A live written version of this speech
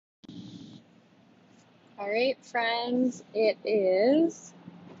All right, friends, it is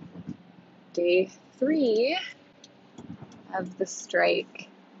day 3 of the strike.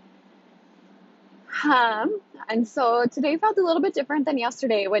 And so today felt a little bit different than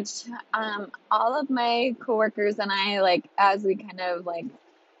yesterday, which all of my coworkers and I, like, as we kind of like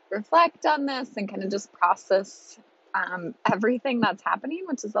reflect on this and kind of just process everything that's happening,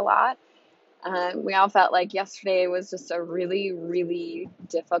 which is a lot. We all felt like yesterday was just a really, really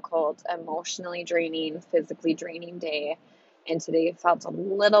difficult, emotionally draining, physically draining day. And today felt a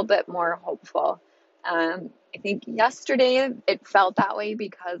little bit more hopeful. I think yesterday it felt that way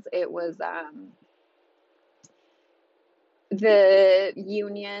because it was the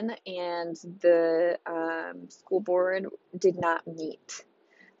union and the school board did not meet.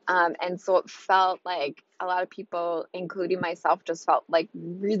 And so it felt like a lot of people, including myself, just felt like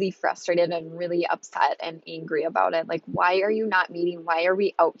really frustrated and really upset and angry about it. Like, why are you not meeting? Why are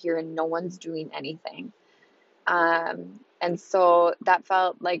we out here and no one's doing anything? And so that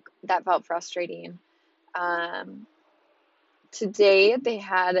felt frustrating. Um, Today they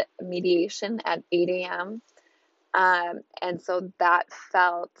had mediation at 8 a.m. And so that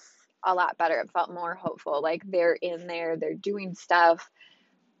felt a lot better. It felt more hopeful. Like they're in there, they're doing stuff.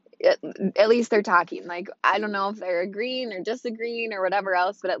 At least they're talking. Like, I don't know if they're agreeing or disagreeing or whatever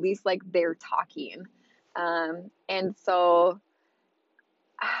else, but at least like they're talking. And so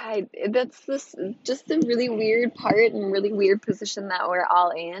that's this just a really weird part and really weird position that we're all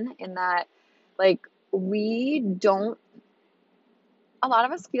in that like we don't, a lot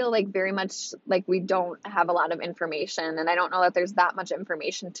of us feel like very much like we don't have a lot of information. And I don't know that there's that much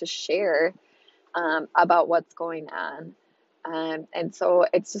information to share about what's going on. And so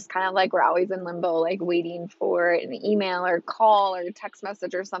it's just kind of like we're always in limbo, like waiting for an email or call or text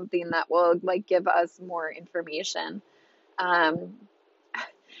message or something that will like give us more information. Um,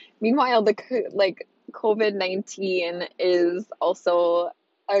 Meanwhile, like COVID-19 is also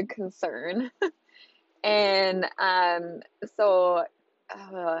a concern. And so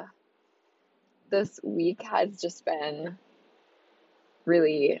uh, this week has just been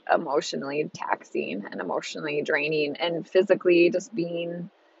really emotionally taxing and emotionally draining and physically just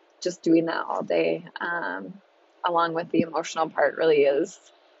doing that all day, along with the emotional part really is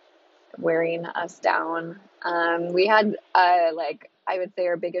wearing us down. We had like I would say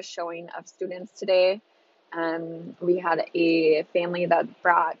our biggest showing of students today. We had a family that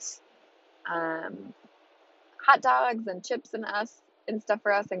brought um, hot dogs and chips and stuff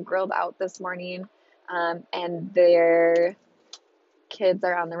for us and grilled out this morning, and their kids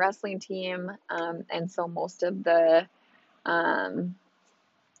are on the wrestling team, and so most of the um,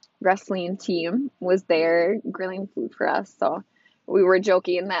 wrestling team was there grilling food for us. So we were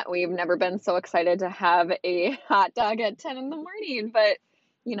joking that we've never been so excited to have a hot dog at 10 in the morning, but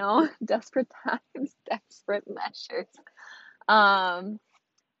desperate times, desperate measures. Um,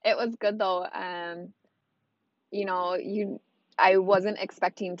 it was good though. You know, you I wasn't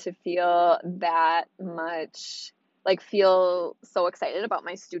expecting to feel that much, like feel so excited about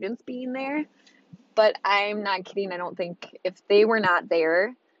my students being there. But I'm not kidding. I don't think if they were not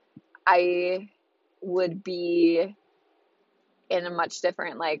there, I would be in a much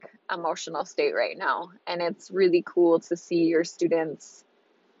different like emotional state right now. And it's really cool to see your students,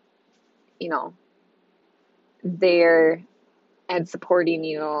 you know, there and supporting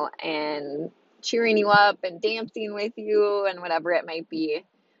you and cheering you up and dancing with you and whatever it might be.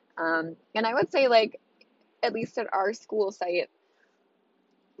 And I would say like at least at our school site,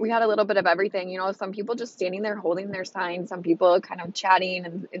 we had a little bit of everything. Some people just standing there holding their signs, some people kind of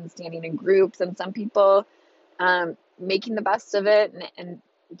chatting and standing in groups, and some people making the best of it and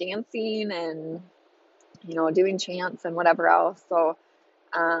dancing and, doing chants and whatever else. So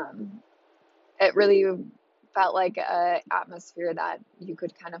um, it really felt like a atmosphere that you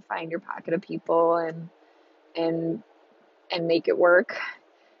could kind of find your pocket of people and and make it work.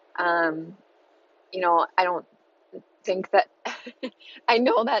 Um, I don't think that I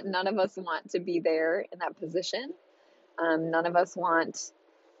know that none of us want to be there in that position. None of us want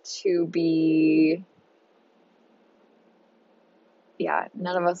to be, yeah,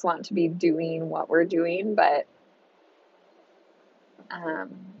 none of us want to be doing what we're doing, but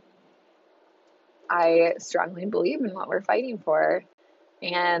um, I strongly believe in what we're fighting for.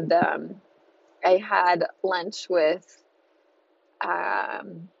 And I had lunch with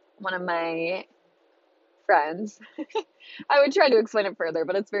one of my friends. I would try to explain it further,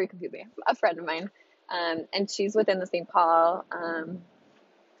 but it's very confusing. A friend of mine, and she's within the St. Paul,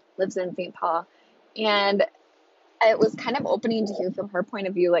 lives in St. Paul, and it was kind of opening to hear from her point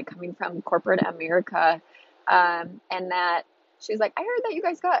of view, like coming from corporate America, and that She's like, I heard that you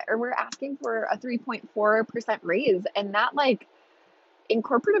guys got, or we're asking for a 3.4% raise. And that, like, in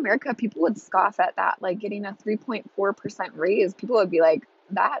corporate America, people would scoff at that. Like, getting a 3.4% raise, people would be like,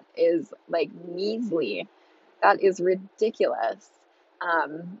 that is like measly. That is ridiculous.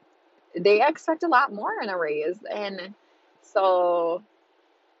 Um, they expect a lot more in a raise. And so,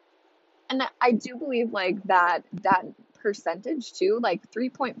 and I do believe like that percentage too, like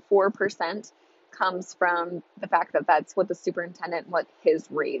 3.4% comes from the fact that that's what the superintendent, what his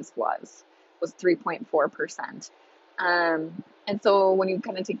raise was 3.4%. And so when you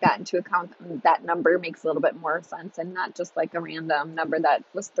kind of take that into account, that number makes a little bit more sense and not just like a random number that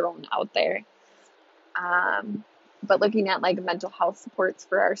was thrown out there. But looking at like mental health supports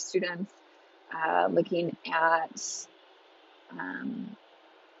for our students, looking at um,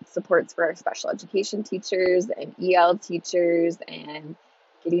 supports for our special education teachers and EL teachers and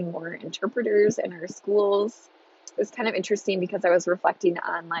getting more interpreters in our schools. It was kind of interesting because I was reflecting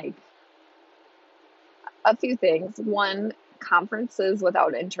on like a few things. One, conferences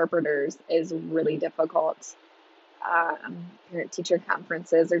without interpreters is really difficult. Parent teacher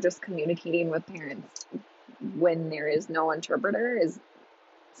conferences or just communicating with parents when there is no interpreter is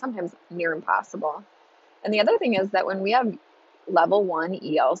sometimes near impossible. And the other thing is that when we have level 1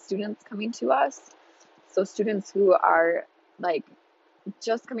 EL students coming to us, so students who are like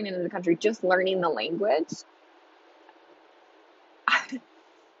just coming into the country, just learning the language,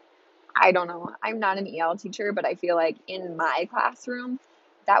 I don't know. I'm not an EL teacher, but I feel like in my classroom,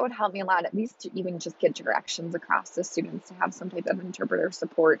 that would help me a lot, at least to even just get directions across to students to have some type of interpreter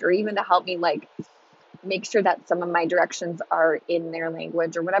support, or even to help me like make sure that some of my directions are in their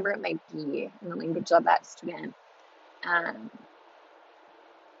language or whatever it might be in the language of that student. Um,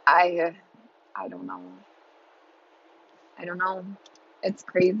 I I don't know. I don't know. It's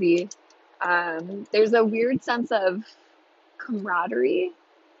crazy. There's a weird sense of camaraderie.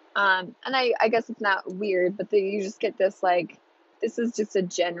 And I guess it's not weird, but you just get this like, this is just a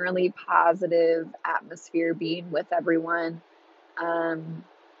generally positive atmosphere being with everyone, um,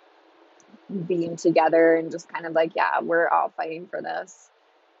 being together and just kind of like, yeah, we're all fighting for this.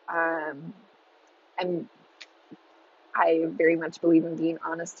 Um, and I very much believe in being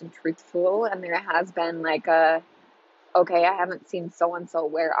honest and truthful. And there has been like okay, I haven't seen so and so.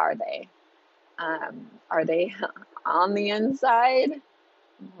 Where are they? Are they on the inside?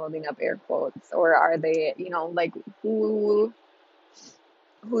 I'm holding up air quotes. Or are they, like who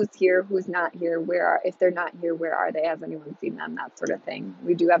who's here, who's not here, if they're not here, where are they? Has anyone seen them? That sort of thing.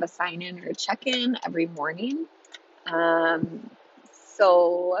 We do have a sign in or a check in every morning. Um,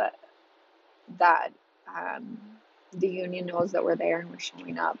 so that the union knows that we're there and we're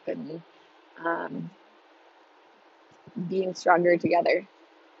showing up and um, being stronger together.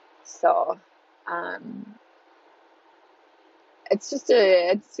 So um, it's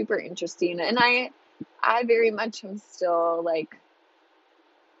super interesting, and I very much am still like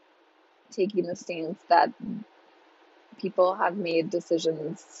taking the stance that people have made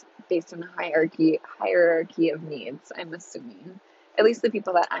decisions based on a hierarchy of needs. I'm assuming, at least the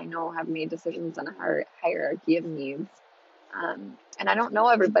people that I know have made decisions on a hierarchy of needs. And I don't know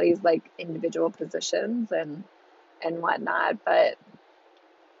everybody's like individual positions and whatnot, but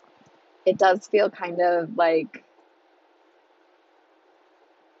it does feel kind of like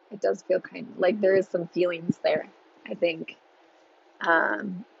there is some feelings there, I think.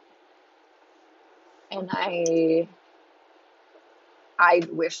 Um, and I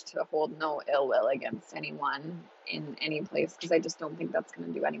wish to hold no ill will against anyone in any place because I just don't think that's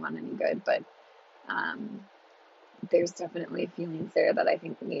going to do anyone any good. But um, there's definitely feelings there that I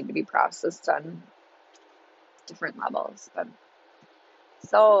think need to be processed on different levels. But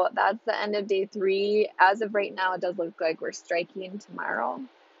so that's the end of day 3. As of right now, it does look like we're striking tomorrow,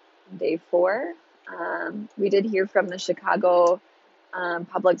 day 4. We did hear from the Chicago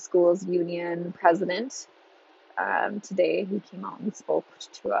Public Schools Union president today, who came out and spoke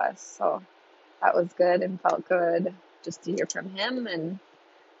to us. So that was good and felt good just to hear from him. And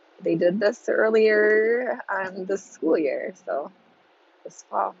they did this earlier this school year, so this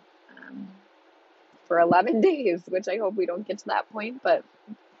fall, for 11 days, which I hope we don't get to that point, but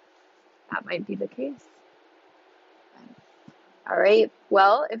that might be the case. All right.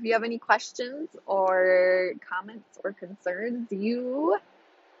 Well, if you have any questions or comments or concerns, you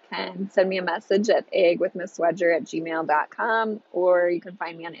can send me a message at eggwithmisswedger@gmail.com, or you can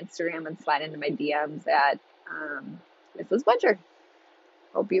find me on Instagram and slide into my DMs at Mrs. Wedger.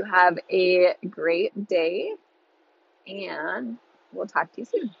 Hope you have a great day, and we'll talk to you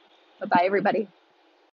soon. Bye-bye, everybody.